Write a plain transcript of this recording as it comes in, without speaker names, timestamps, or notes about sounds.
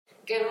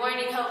Good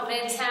morning, Hope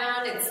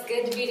Midtown. It's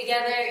good to be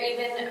together,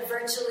 even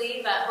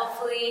virtually, but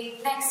hopefully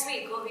next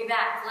week we'll be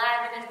back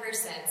live and in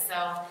person.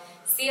 So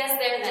see us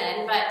there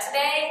then. But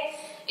today,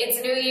 it's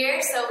a new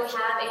year, so we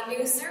have a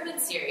new sermon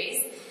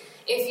series.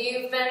 If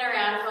you've been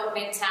around Hope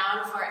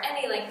Midtown for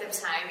any length of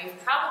time,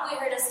 you've probably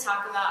heard us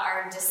talk about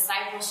our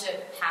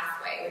discipleship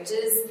pathway, which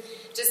is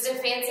just a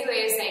fancy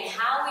way of saying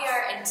how we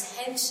are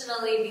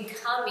intentionally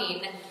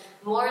becoming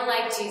more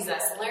like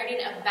Jesus, learning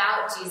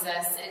about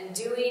Jesus and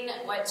doing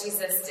what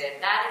Jesus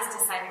did. That is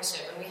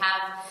discipleship. And we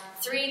have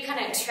three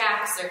kind of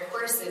tracks or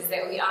courses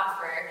that we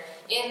offer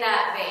in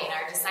that vein.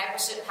 Our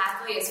discipleship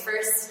pathway is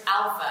first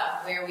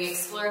Alpha, where we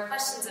explore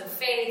questions of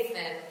faith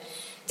and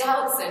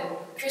doubts and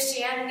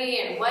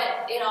Christianity and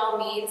what it all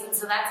means. And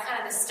so that's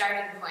kind of the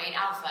starting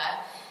point,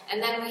 Alpha.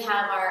 And then we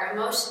have our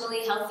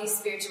emotionally healthy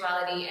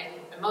spirituality and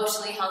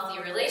emotionally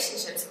healthy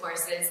relationships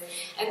courses.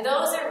 And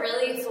those are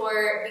really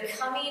for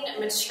becoming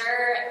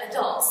mature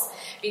adults.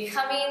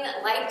 Becoming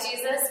like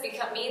Jesus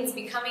means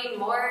becoming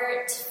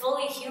more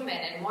fully human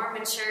and more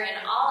mature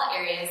in all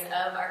areas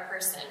of our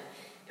person.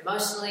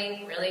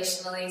 Emotionally,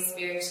 relationally,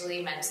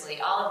 spiritually, mentally,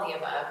 all of the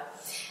above.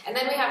 And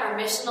then we have our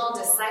missional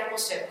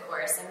discipleship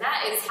course. And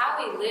that is how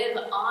we live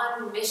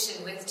on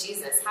mission with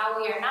Jesus. How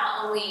we are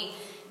not only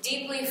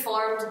deeply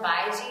formed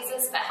by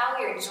Jesus, but how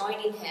we are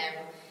joining him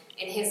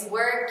in his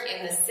work,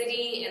 in the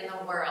city, in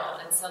the world.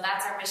 And so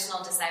that's our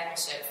missional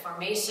discipleship,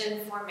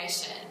 formation for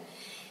mission.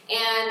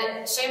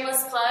 And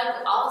shameless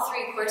plug, all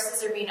three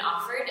courses are being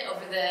offered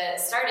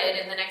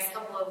started in the next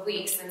couple of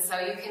weeks. And so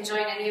you can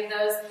join any of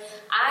those.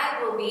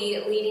 I will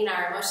be leading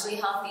our emotionally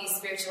healthy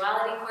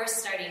spirituality course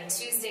starting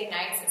Tuesday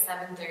nights at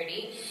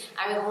 7:30.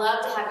 I would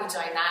love to have you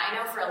join that. I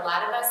know for a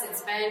lot of us,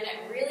 it's been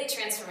really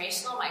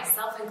transformational,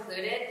 myself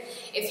included.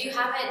 If you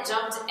haven't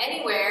jumped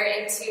anywhere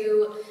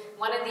into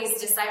one of these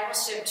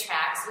discipleship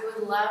tracks, we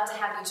would love to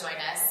have you join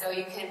us. So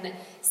you can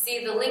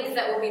see the link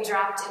that will be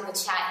dropped in the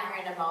chat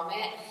here in a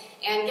moment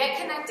and get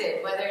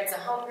connected, whether it's a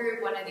home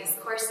group, one of these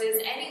courses,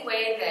 any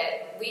way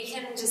that we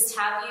can just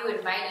have you,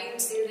 invite you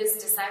to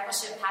this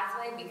discipleship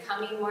pathway,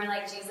 becoming more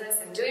like Jesus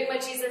and doing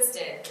what Jesus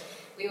did.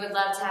 We would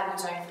love to have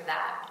you join for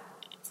that.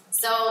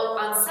 So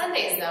on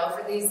Sundays, though,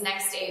 for these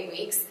next 8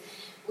 weeks,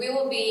 we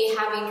will be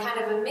having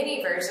kind of a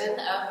mini version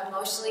of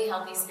emotionally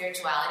healthy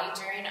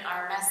spirituality during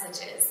our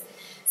messages.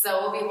 So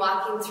we'll be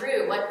walking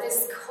through what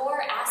this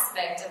core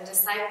aspect of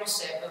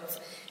discipleship, of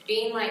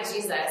being like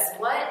Jesus,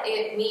 what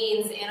it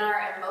means in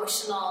our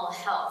emotional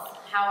health,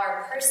 how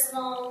our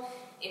personal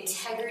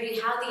integrity,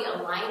 how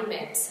the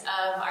alignment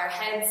of our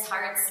heads,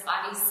 hearts,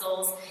 bodies,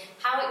 souls,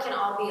 how it can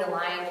all be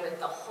aligned with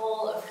the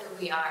whole of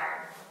who we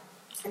are.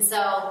 And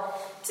so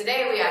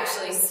today we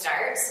actually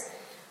start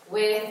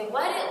with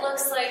what it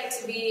looks like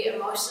to be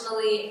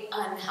emotionally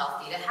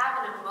unhealthy, to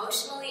have an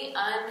emotionally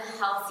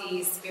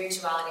unhealthy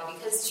spirituality,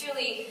 because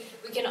truly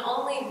we can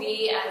only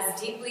be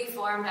as deeply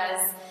formed,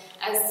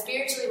 as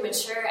spiritually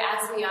mature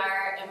as we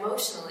are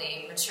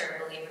emotionally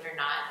mature, believe it or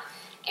not.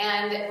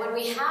 And when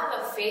we have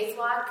a faith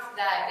walk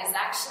that is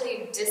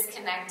actually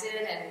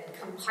disconnected and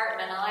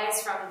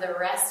compartmentalized from the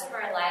rest of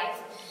our life,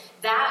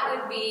 that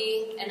would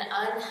be an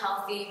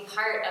unhealthy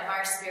part of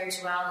our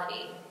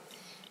spirituality.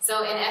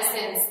 So in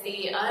essence,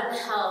 the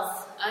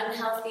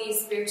unhealthy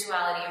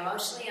spirituality,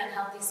 emotionally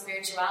unhealthy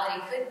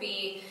spirituality could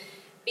be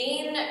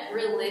being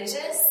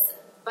religious,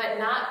 but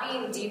not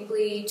being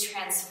deeply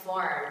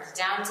transformed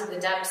down to the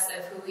depths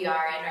of who we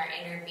are in our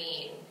inner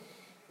being.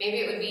 Maybe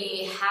it would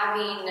be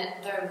having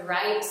the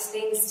right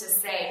things to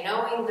say,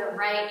 knowing the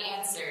right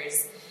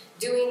answers,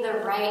 doing the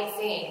right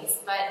things,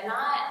 but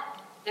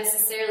not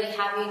necessarily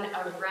having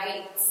a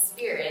right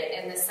spirit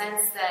in the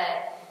sense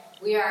that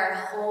we are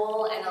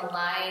whole and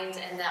aligned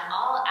and that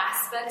all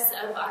aspects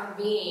of our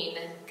being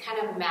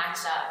kind of match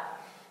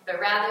up, but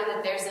rather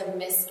that there's a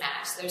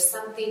mismatch, there's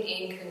something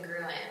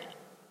incongruent.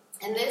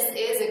 And this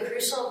is a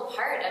crucial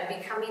part of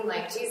becoming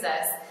like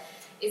Jesus,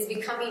 is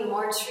becoming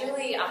more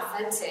truly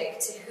authentic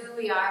to who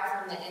we are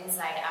from the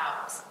inside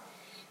out.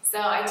 So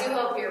I do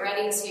hope you're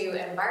ready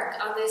to embark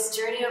on this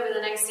journey over the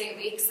next 8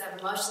 weeks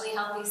of emotionally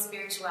healthy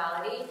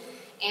spirituality.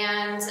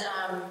 And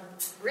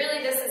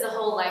really, this is a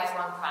whole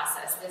lifelong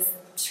process. This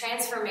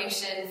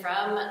transformation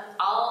from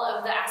all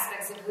of the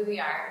aspects of who we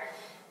are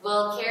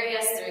will carry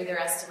us through the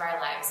rest of our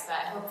lives. But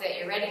I hope that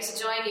you're ready to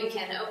join. You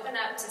can open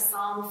up to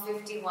Psalm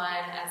 51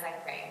 as I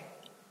pray.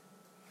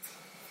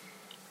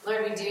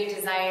 Lord, we do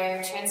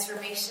desire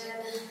transformation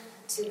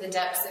to the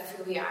depths of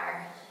who we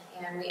are.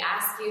 And we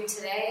ask you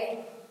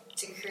today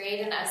to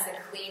create in us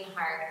a clean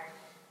heart,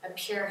 a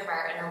pure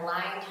heart, an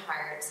aligned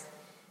heart,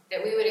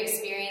 that we would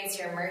experience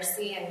your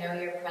mercy and know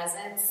your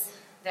presence,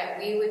 that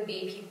we would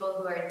be people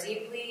who are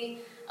deeply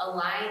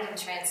aligned and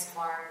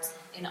transformed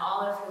in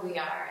all of who we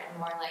are and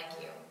more like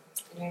you.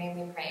 In your name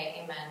we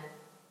pray, amen.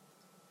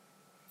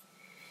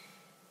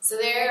 So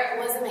there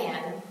was a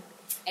man,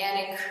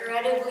 an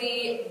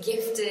incredibly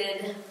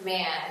gifted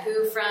man,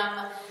 who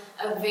from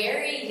a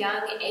very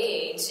young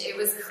age, it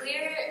was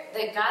clear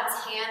that God's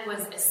hand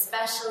was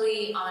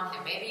especially on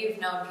him. Maybe you've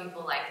known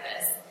people like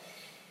this.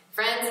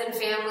 Friends and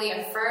family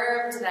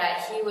affirmed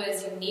that he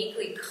was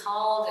uniquely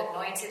called,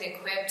 anointed,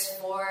 equipped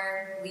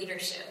for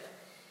leadership.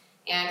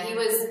 And he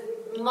was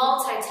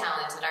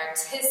multi-talented,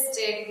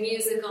 artistic,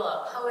 musical,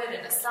 a poet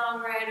and a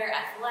songwriter,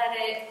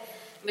 athletic,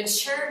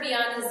 mature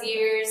beyond his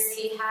years.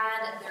 He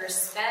had the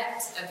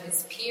respect of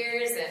his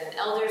peers and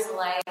elders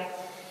alike.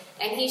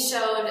 And he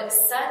showed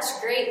such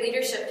great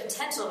leadership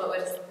potential,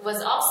 but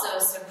was also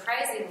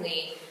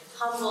surprisingly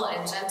humble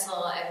and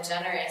gentle and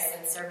generous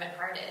and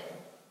servant-hearted.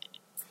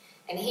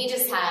 And he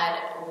just had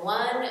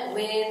one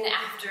win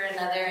after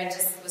another and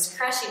just was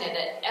crushing it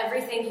at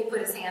everything he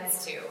put his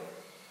hands to.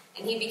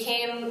 And he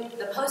became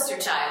the poster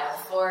child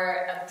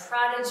for a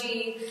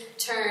prodigy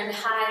turned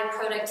high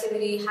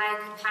productivity, high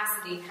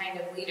capacity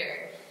kind of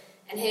leader.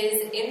 And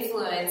his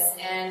influence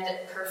and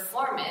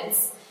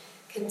performance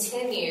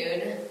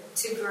continued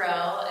to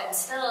grow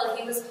until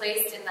he was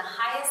placed in the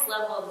highest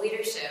level of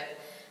leadership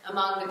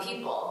among the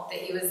people that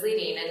he was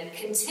leading and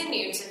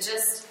continued to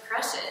just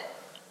crush it.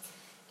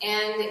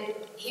 And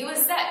he was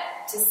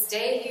set to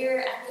stay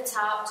here at the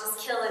top, just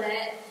killing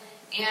it,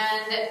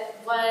 and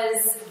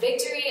was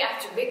victory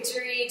after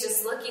victory,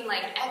 just looking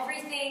like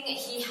everything,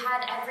 he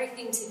had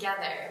everything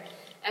together.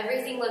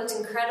 Everything looked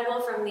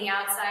incredible from the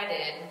outside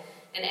in,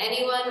 and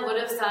anyone would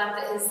have thought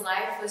that his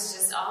life was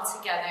just all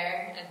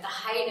together at the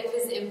height of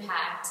his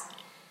impact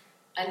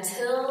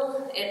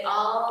until it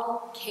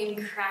all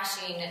came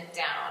crashing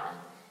down.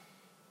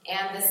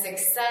 And the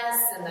success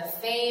and the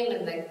fame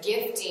and the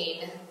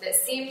gifting that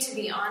seemed to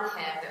be on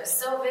him, that was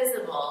so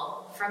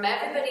visible, from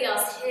everybody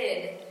else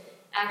hid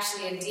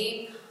actually a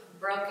deep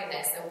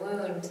brokenness, a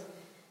wound,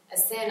 a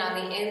sin on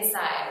the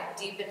inside,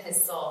 deep in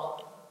his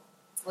soul,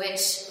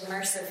 which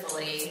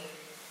mercifully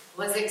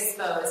was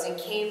exposed and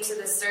came to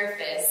the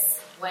surface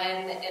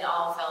when it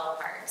all fell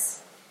apart.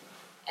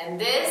 And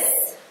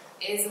this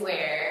is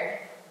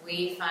where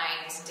we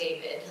find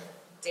David.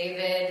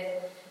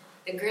 David,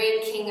 the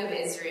great king of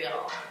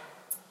Israel,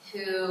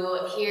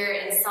 who here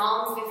in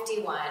Psalm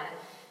 51,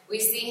 we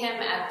see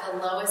him at the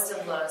lowest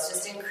of lows,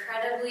 just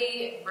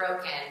incredibly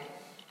broken.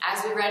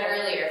 As we read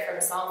earlier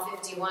from Psalm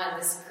 51,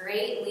 this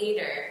great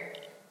leader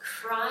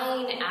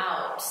crying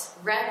out,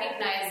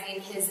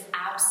 recognizing his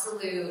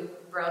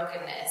absolute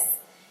brokenness.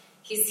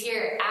 He's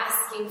here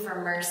asking for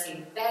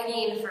mercy,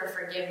 begging for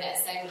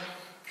forgiveness, and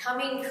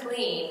coming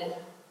clean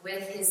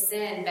with his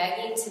sin,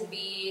 begging to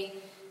be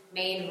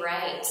made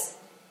right.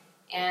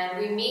 And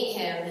we meet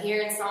him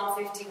here in Psalm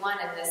 51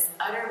 in this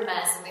utter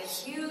mess, with a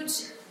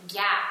huge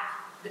gap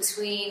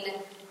between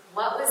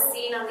what was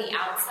seen on the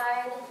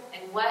outside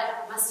and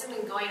what must have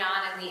been going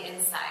on the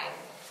inside.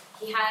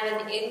 He had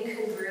an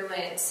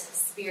incongruent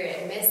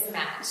spirit,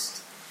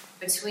 mismatched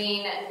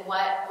between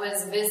what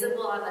was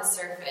visible on the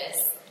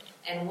surface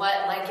and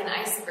what, like an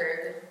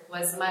iceberg,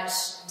 was much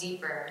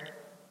deeper.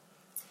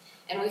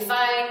 And we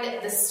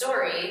find the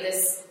story,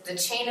 the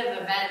chain of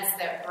events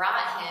that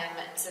brought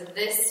him to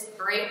this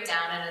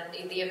breakdown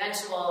and the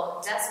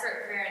eventual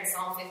desperate prayer in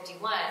Psalm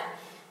 51.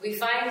 We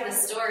find the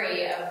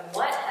story of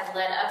what had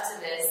led up to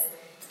this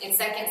in 2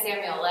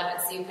 Samuel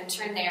 11. So you can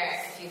turn there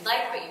if you'd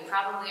like, but you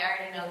probably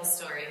already know the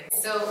story.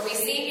 So we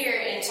see here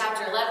in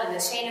chapter 11 the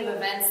chain of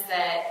events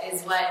that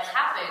is what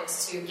happened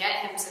to get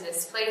him to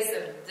this place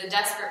of the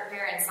desperate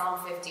prayer in Psalm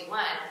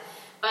 51.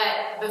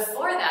 But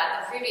before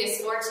that, the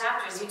previous 4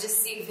 chapters, you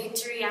just see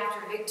victory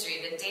after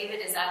victory, that David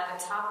is at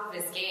the top of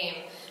his game,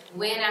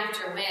 win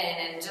after win,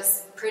 and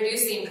just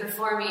producing,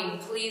 performing,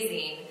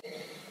 pleasing.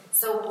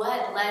 So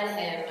what led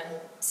him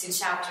to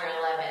chapter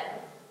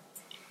 11?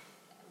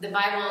 The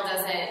Bible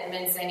doesn't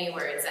mince any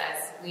words,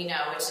 as we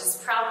know, which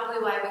is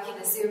probably why we can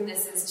assume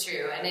this is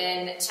true. And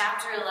in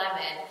chapter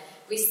 11,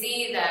 we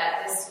see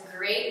that this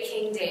great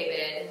King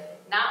David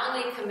not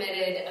only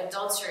committed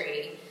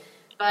adultery,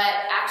 but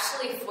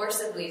actually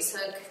forcibly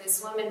took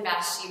this woman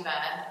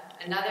Bathsheba,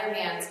 another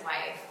man's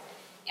wife,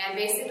 and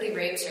basically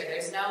raped her.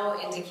 There's no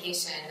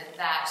indication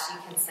that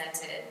she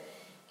consented,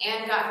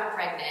 and got her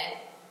pregnant.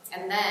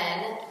 And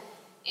then,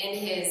 in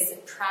his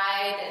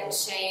pride and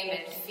shame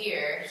and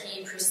fear,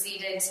 he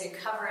proceeded to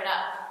cover it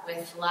up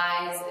with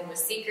lies and with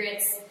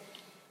secrets,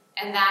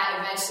 and that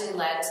eventually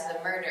led to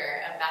the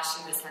murder of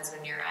Bathsheba's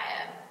husband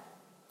Uriah.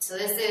 So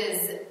this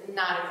is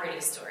not a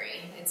pretty story.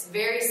 It's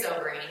very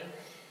sobering.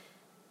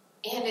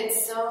 And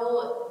it's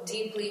so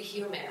deeply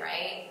human,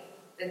 right?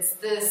 It's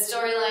the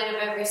storyline of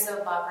every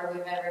soap opera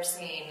we've ever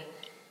seen.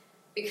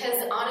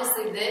 Because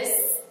honestly,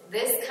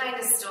 this kind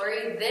of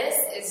story, this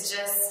is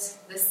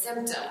just the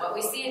symptom. What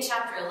we see in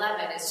chapter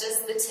 11 is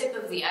just the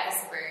tip of the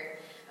iceberg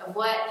of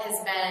what has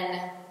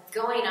been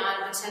going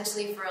on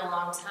potentially for a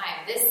long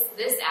time.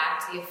 This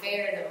act, the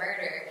affair, the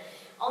murder,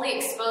 only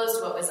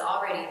exposed what was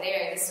already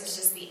there. This was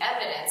just the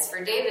evidence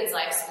for David's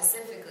life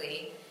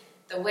specifically.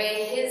 The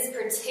way his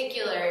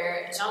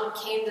particular junk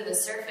came to the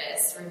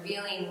surface,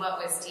 revealing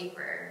what was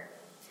deeper.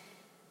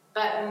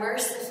 But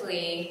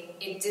mercifully,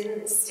 it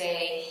didn't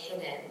stay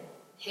hidden.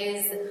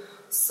 His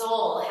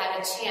soul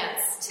had a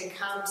chance to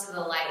come to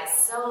the light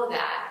so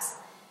that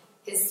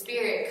his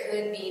spirit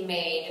could be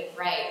made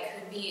right,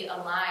 could be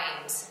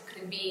aligned, could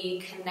could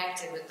be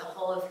connected with the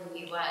whole of who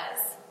he was.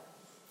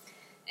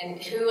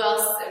 And who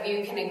else of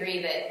you can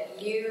agree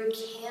that you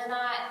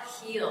cannot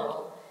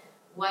heal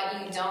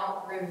what you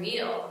don't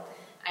reveal?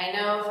 I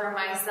know for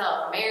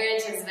myself,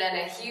 marriage has been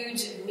a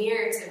huge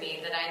mirror to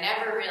me that I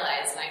never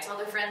realized. And I told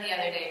a friend the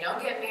other day,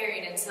 don't get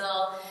married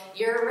until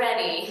you're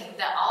ready,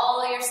 that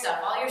all your stuff,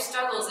 all your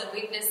struggles and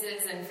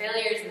weaknesses and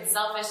failures and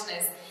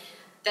selfishness,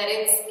 that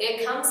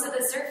it comes to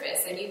the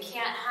surface and you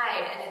can't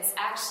hide. And it's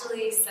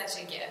actually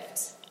such a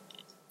gift.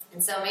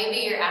 And so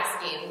maybe you're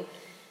asking,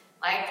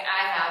 like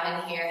I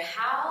have in here,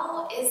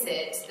 how is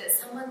it that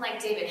someone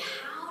like David,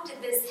 how did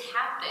this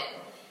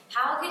happen?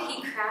 How could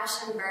he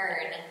crash and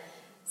burn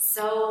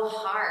so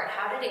hard?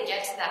 How did it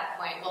get to that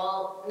point?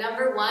 Well,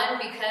 number one,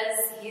 because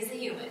he's a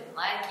human,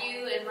 like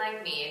you and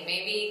like me. And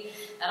maybe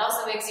that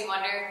also makes you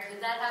wonder,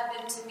 could that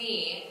happen to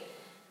me?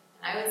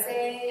 I would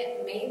say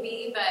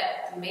maybe,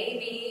 but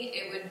maybe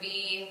it would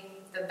be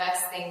the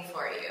best thing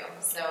for you.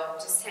 So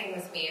just hang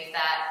with me if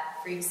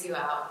that freaks you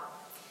out.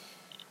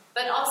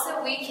 But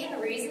also we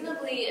can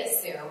reasonably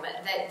assume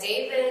that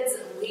David's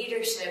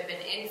leadership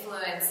and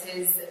influence,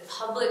 his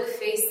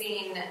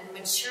public-facing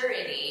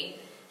maturity,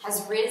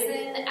 has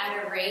risen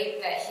at a rate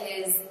that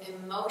his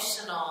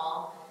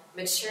emotional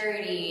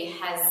maturity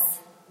has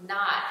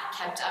not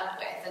kept up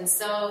with. And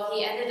so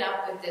he ended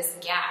up with this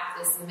gap,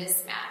 this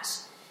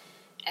mismatch.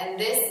 And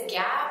this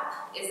gap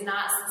is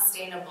not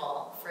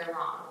sustainable for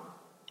long.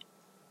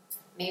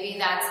 Maybe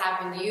that's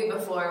happened to you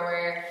before,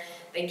 where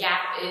the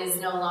gap is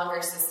no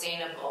longer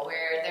sustainable,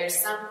 where there's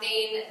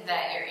something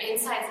that your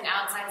insides and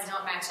outsides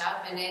don't match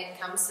up and it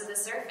comes to the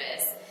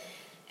surface.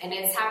 And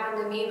it's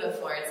happened to me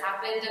before. It's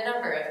happened a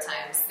number of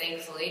times,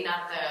 thankfully,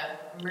 not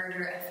the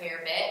murder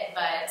affair bit,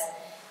 but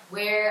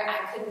where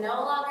I could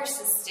no longer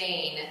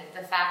sustain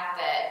the fact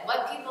that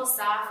what people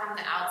saw from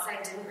the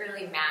outside didn't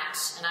really match,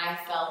 and I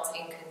felt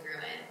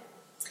incongruent.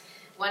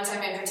 One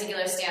time in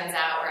particular stands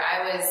out where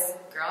I was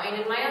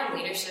growing in my own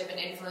leadership and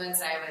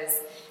influence. I was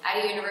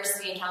at a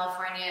university in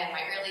California in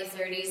my early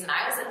 30s, and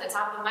I was at the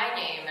top of my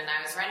game, and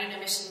I was running a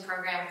mission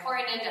program,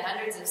 pouring into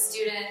hundreds of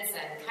students,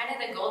 and kind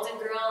of the golden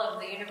girl of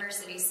the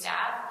university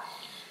staff.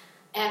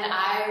 And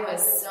I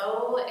was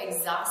so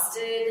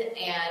exhausted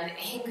and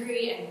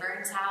angry and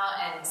burnt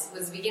out and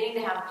was beginning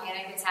to have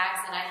panic attacks,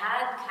 and I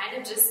had kind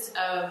of just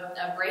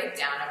a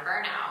breakdown, a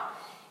burnout.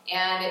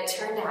 And it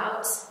turned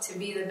out to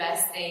be the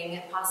best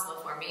thing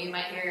possible for me. You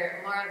might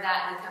hear more of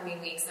that in the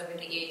coming weeks over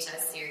the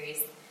EHS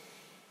series.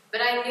 But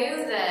I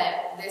knew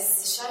that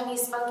this shiny,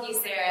 spunky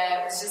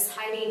Sarah was just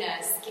hiding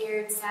a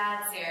scared,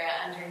 sad Sarah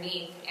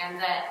underneath, and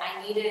that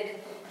I needed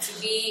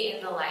to be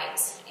in the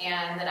light,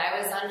 and that I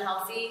was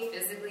unhealthy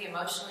physically,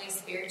 emotionally,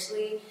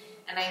 spiritually,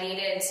 and I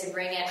needed to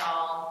bring it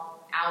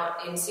all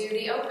out into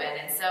the open.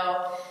 And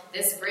so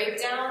this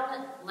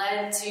breakdown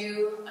led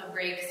to a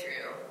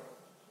breakthrough.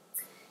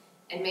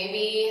 And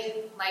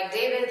maybe, like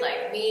David,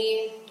 like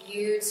me,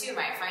 you too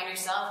might find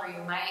yourself, or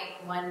you might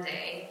one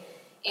day,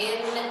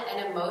 in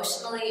an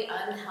emotionally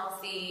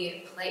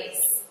unhealthy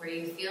place where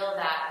you feel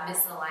that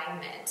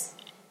misalignment.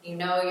 You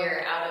know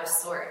you're out of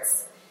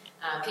sorts.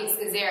 Pete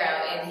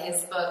Scazzero, in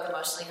his book,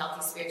 Emotionally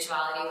Healthy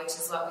Spirituality, which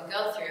is what we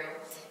go through,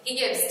 he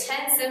gives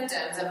 10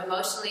 symptoms of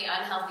emotionally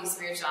unhealthy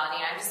spirituality.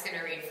 I'm just going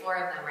to read 4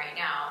 of them right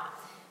now.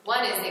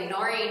 One is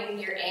ignoring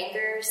your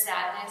anger,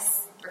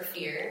 sadness, or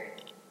fear.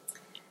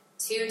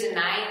 2,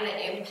 denying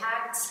the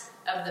impact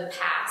of the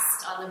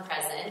past on the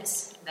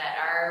present, that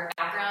our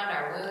background,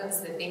 our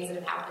wounds, the things that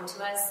have happened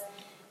to us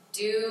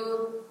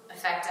do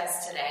affect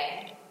us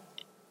today.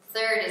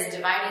 3rd is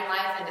dividing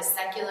life into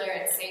secular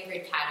and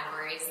sacred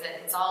categories, that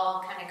it's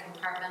all kind of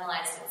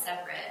compartmentalized and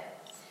separate.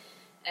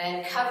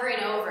 And covering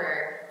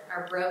over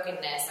our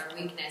brokenness, our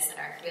weakness, and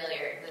our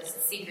failure, the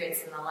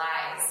secrets and the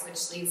lies,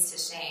 which leads to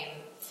shame.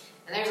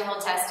 And there's a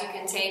whole test you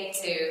can take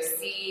to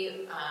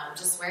see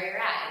just where you're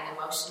at in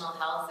emotional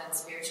health and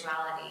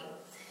spirituality.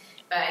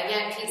 But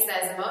again, Pete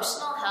says,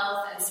 emotional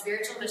health and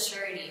spiritual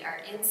maturity are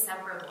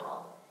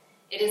inseparable.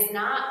 It is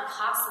not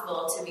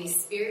possible to be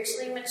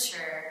spiritually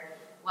mature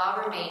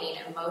while remaining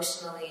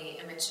emotionally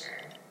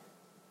immature.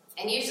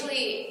 And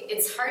usually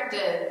it's hard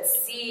to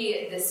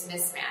see this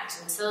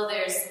mismatch until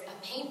there's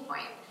a pain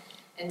point,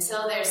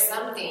 until there's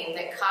something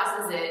that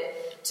causes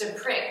it to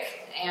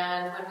prick.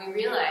 And when we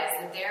realize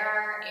that there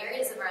are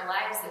areas of our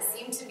lives that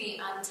seem to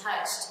be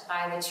untouched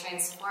by the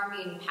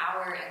transforming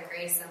power and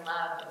grace and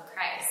love of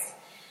Christ.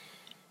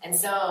 And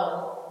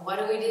so, what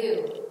do we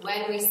do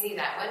when we see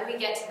that? When we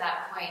get to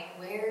that point,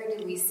 where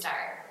do we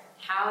start?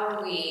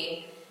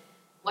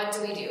 What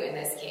do we do in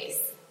this case?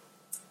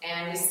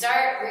 And we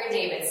start where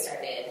David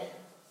started,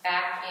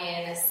 back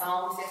in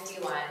Psalm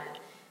 51,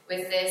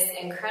 with this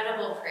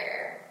incredible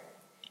prayer.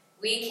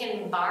 We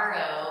can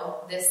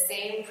borrow this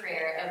same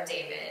prayer of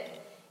David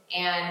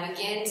and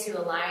begin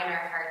to align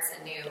our hearts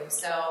anew.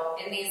 So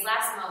in these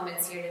last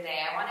moments here today,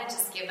 I want to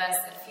just give us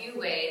a few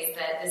ways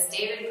that this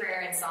David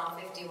prayer in Psalm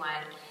 51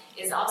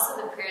 is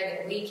also the prayer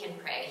that we can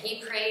pray.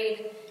 He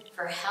prayed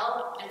for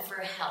help and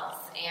for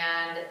health,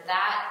 and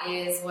that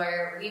is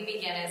where we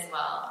begin as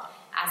well.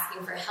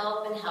 asking for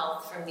help and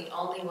health from the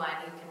only one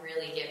who can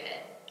really give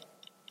it.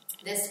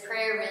 This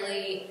prayer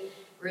really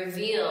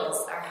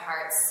reveals our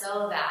hearts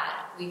so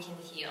that we can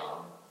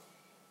heal.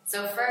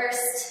 So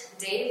first,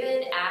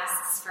 David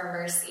asks for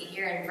mercy.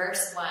 Here in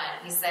verse 1,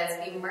 he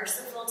says, "Be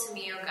merciful to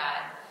me, O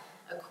God,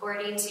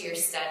 according to your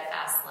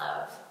steadfast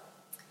love."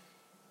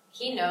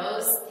 He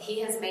knows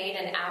he has made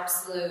an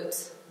absolute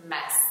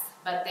mess,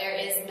 but there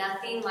is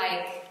nothing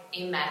like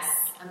a mess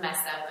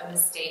up, a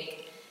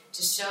mistake,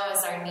 to show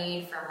us our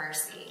need for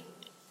mercy.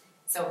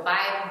 So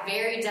by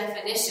very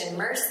definition,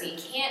 mercy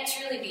can't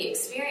truly be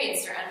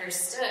experienced or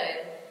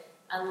understood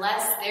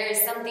unless there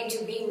is something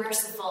to be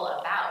merciful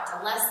about,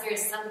 unless there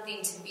is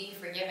something to be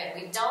forgiven.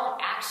 We don't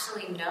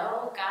actually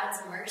know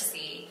God's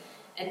mercy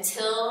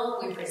until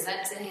we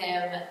present to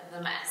him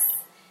the mess.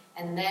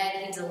 And then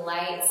he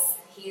delights,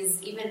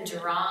 he's even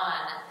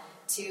drawn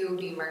to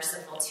be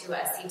merciful to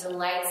us. He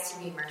delights to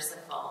be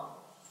merciful.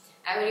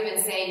 I would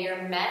even say your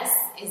mess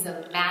is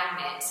a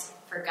magnet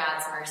for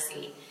God's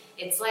mercy.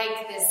 It's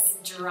like this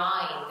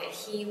drawing that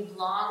he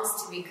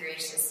longs to be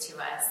gracious to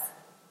us.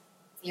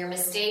 Your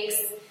mistakes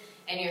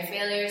and your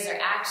failures are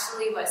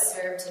actually what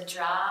serve to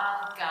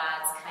draw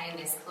God's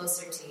kindness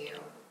closer to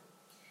you.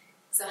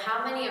 So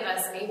how many of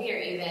us maybe are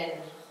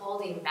even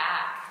holding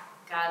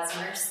back God's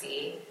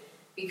mercy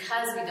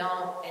because we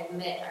don't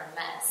admit our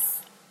mess?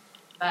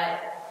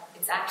 But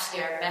it's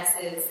actually our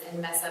messes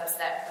and mess-ups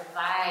that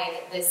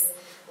provide this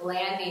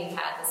landing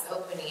pad, this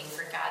opening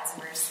for God's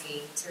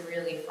mercy to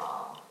really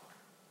fall.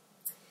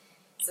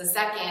 So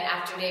second,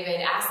 after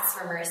David asks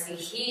for mercy,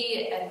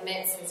 he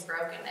admits his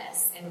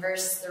brokenness. In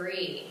verse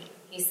 3,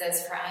 he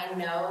says, "For I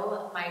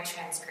know my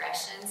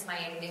transgressions, my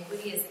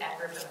iniquity is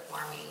ever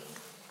before me."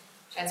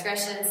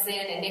 Transgression,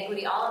 sin,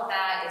 iniquity, all of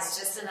that is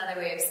just another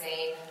way of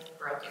saying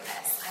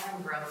brokenness. I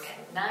am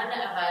broken. None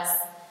of us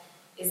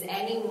is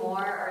any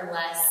more or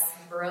less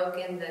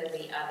broken than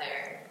the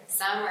other.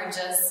 Some are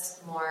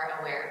just more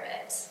aware of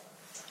it.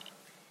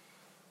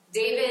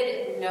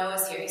 David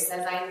knows here, he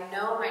says, "I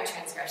know my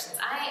transgressions."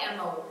 I am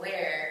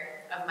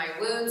aware of my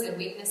wounds and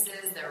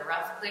weaknesses, the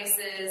rough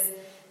places,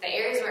 the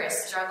areas where I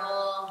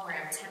struggle, where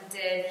I'm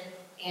tempted.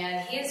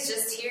 And he is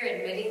just here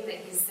admitting that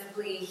he's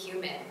simply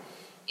human,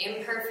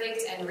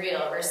 imperfect and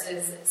real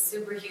versus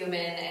superhuman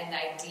and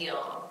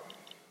ideal.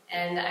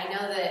 And I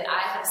know that I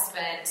have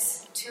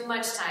spent too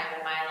much time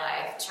in my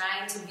life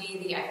trying to be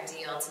the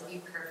ideal, to be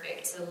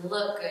perfect, to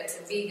look good,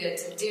 to be good,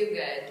 to do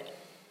good.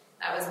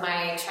 That was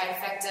my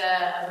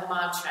trifecta of a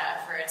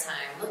mantra for a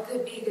time. Look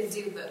good, be good,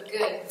 do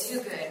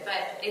good.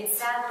 But it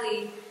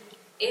sadly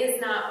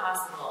is not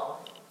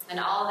possible. And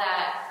all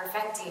that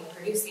perfecting,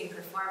 producing,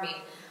 performing,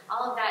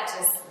 all of that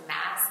just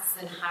masks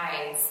and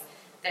hides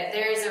that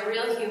there is a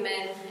real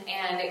human,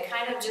 and it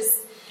kind of just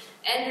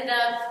ended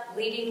up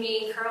leading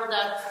me curled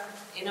up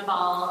in a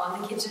ball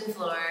on the kitchen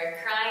floor,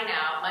 crying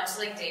out, much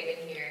like David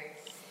here,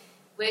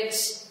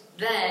 which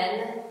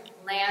then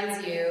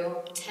lands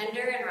you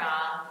tender and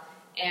raw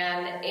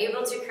and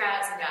able to cry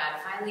out to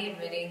God, finally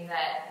admitting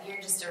that you're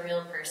just a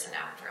real person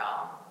after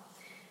all.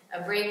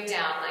 A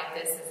breakdown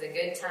like this is a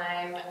good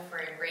time for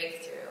a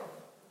breakthrough,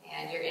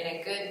 and you're in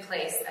a good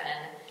place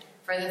then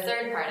for the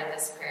third part of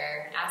this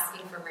prayer,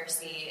 asking for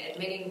mercy,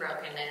 admitting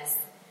brokenness.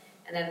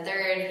 And then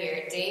third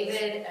here,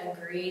 David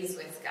agrees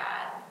with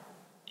God.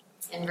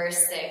 In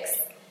verse 6,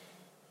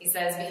 he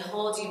says,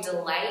 "Behold, you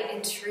delight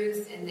in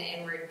truth in the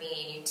inward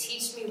being. You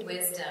teach me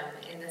wisdom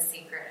in the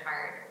secret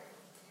heart."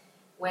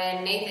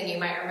 When Nathan, you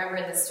might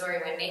remember the story,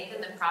 when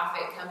Nathan the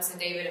prophet comes to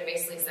David and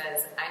basically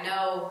says, "I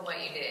know what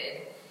you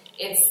did.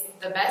 It's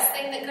the best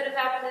thing that could have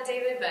happened to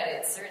David, but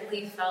it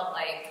certainly felt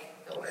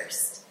like the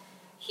worst."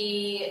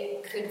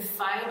 He could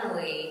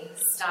finally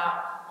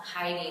stop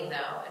hiding,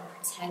 though, and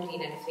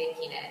pretending and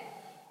faking it.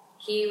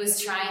 He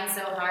was trying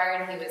so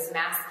hard. He was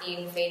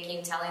masking,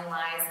 faking, telling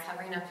lies,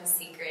 covering up his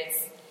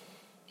secrets.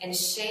 And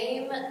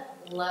shame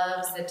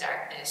loves the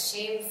darkness.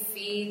 Shame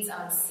feeds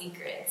on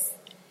secrets.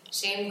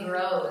 Shame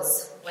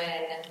grows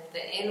when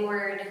the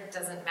inward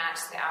doesn't match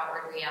the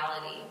outward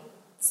reality.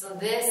 So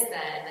this,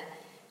 then,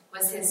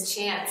 was his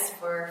chance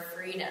for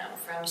freedom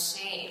from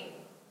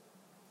shame,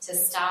 to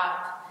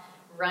stop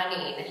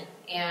running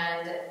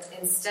and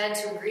instead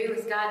to agree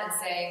with God and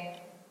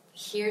say,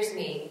 "Here's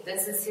me.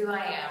 This is who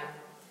I am.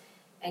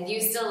 And you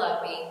still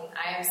love me.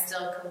 I am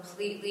still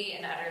completely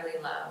and utterly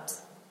loved."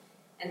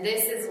 And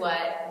this is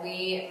what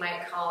we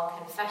might call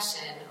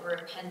confession or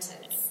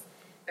repentance.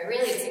 But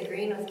really, it's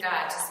agreeing with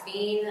God, just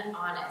being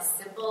honest,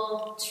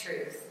 simple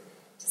truth.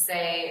 To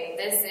say,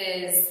 this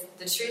is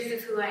the truth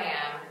of who I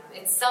am.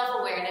 It's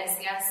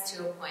self-awareness, yes,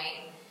 to a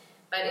point.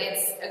 But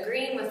it's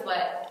agreeing with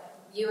what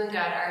you and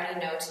God already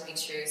know to be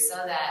true so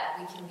that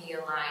we can be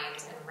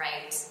aligned and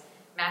right,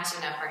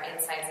 matching up our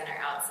insides and our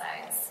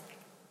outsides.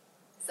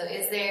 So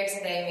is there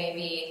today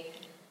maybe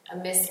a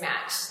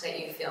mismatch that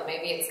you feel?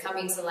 Maybe it's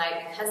coming to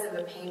light because of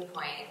a pain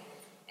point,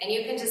 and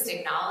you can just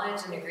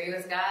acknowledge and agree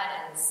with God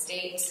and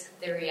state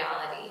the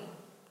reality.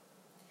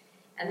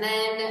 And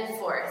then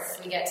fourth,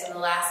 we get to the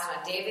last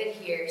one. David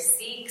here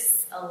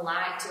seeks to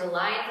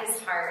align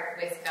his heart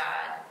with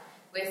God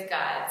with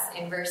God's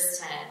in verse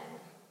 10.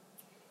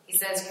 He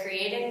says,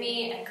 "Create in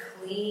me a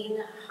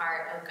clean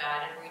heart, O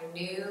God, and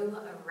renew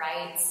a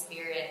right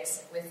spirit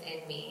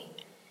within me."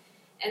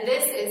 And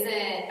this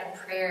isn't a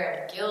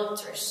prayer of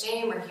guilt or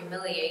shame or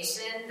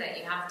humiliation that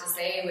you have to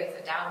say with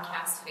a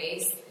downcast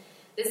face.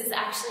 This is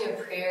actually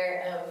a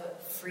prayer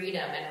of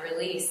freedom and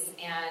release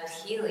and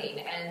healing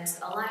and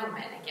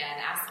alignment. Again,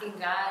 asking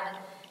God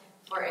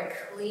for a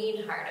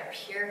clean heart, a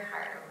pure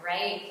heart, a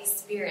right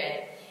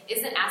spirit.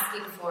 Isn't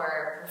asking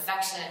for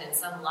perfection and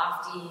some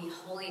lofty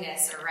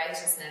holiness or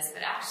righteousness,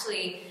 but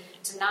actually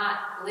to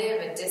not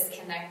live a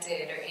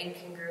disconnected or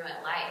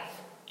incongruent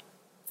life.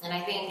 And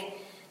I think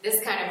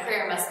this kind of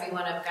prayer must be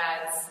one of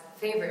God's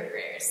favorite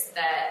prayers,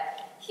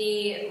 that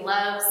He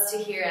loves to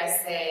hear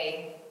us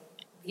say,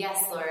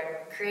 "Yes,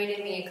 Lord, create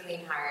in me a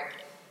clean heart,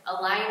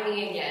 align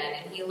me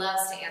again," and He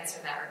loves to answer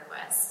that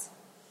request.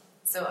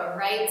 So a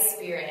right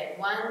spirit,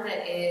 one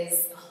that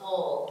is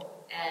whole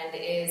and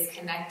is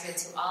connected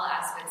to all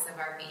aspects of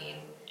our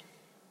being,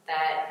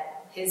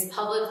 that His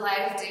public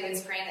life,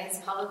 David's praying that His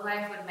public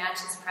life would match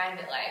His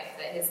private life,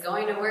 that His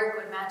going to work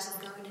would match His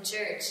going to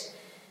church,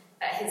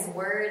 that His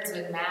words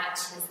would match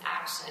His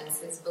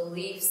actions, His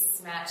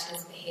beliefs match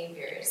His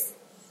behaviors,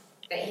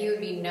 that He would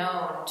be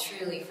known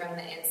truly from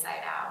the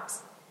inside out.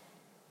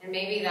 And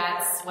maybe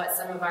that's what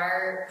some of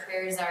our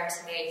prayers are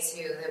today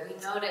too, that we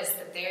notice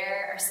that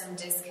there are some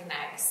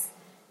disconnects,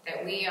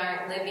 that we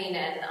aren't living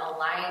an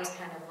aligned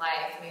kind of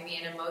life, maybe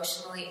an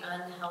emotionally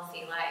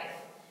unhealthy life.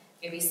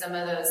 Maybe some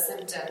of those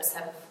symptoms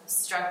have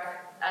struck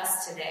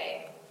us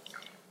today.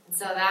 And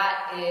so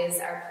that is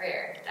our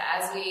prayer,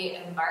 that as we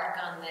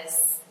embark on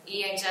this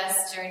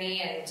EHS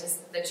journey and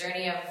just the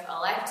journey of a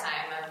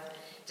lifetime of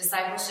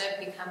discipleship,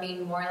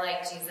 becoming more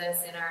like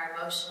Jesus in our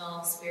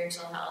emotional,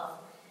 spiritual health,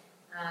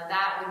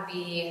 that would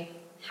be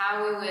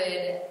how we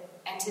would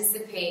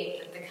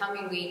anticipate the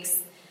coming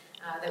weeks,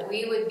 that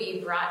we would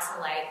be brought to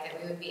light,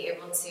 that we would be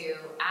able to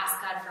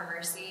ask God for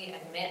mercy,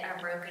 admit our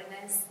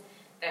brokenness,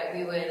 that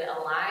we would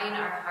align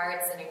our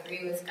hearts and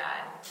agree with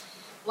God.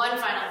 One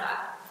final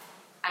thought.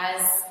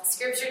 As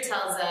Scripture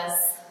tells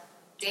us,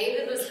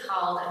 David was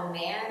called a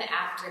man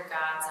after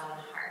God's own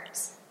heart.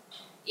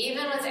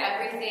 Even with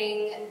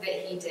everything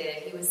that he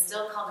did, he was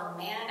still called a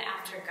man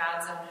after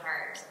God's own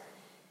heart.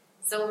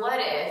 So what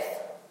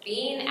if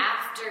being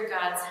after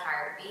God's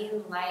heart,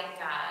 being like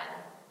God,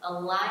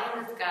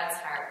 aligned with God's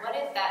heart, what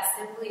if that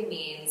simply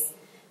means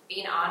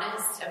being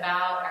honest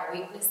about our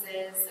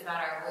weaknesses,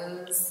 about our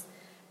wounds,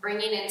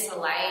 bringing into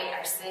light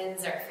our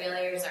sins, our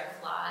failures, our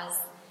flaws?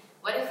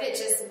 What if it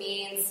just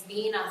means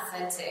being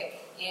authentic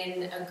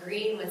in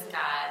agreeing with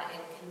God, in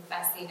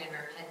confessing and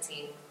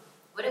repenting?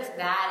 What if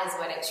that is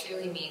what it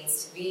truly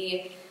means to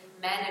be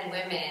men and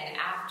women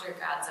after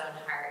God's own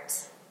heart?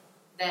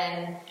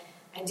 Then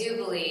I do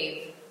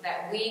believe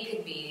that we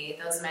could be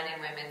those men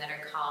and women that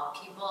are called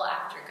people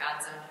after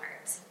God's own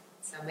heart.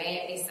 So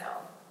may it be so.